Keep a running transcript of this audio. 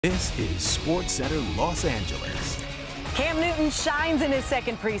This is SportsCenter Los Angeles. Cam Newton shines in his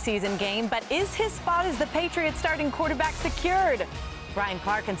second preseason game, but is his spot as the Patriots starting quarterback secured? Brian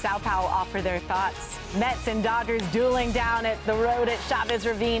Clark and Sao Paulo offer their thoughts. Mets and Dodgers dueling down at the road at Chavez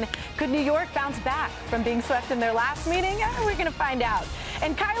Ravine. Could New York bounce back from being swept in their last meeting? We're going to find out.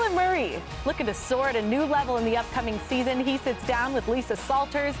 And Kyler Murray looking to soar at a new level in the upcoming season. He sits down with Lisa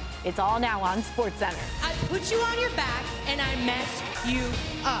Salters. It's all now on SportsCenter. I put you on your back and I mess you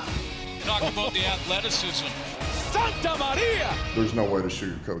up. Talk about the athleticism. Santa Maria! There's no way to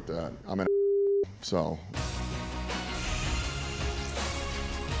sugarcoat that. I'm an so.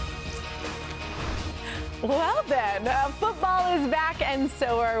 Well then, football is back and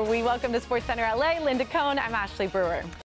so are we. Welcome to SportsCenter LA. Linda Cohn, I'm Ashley Brewer.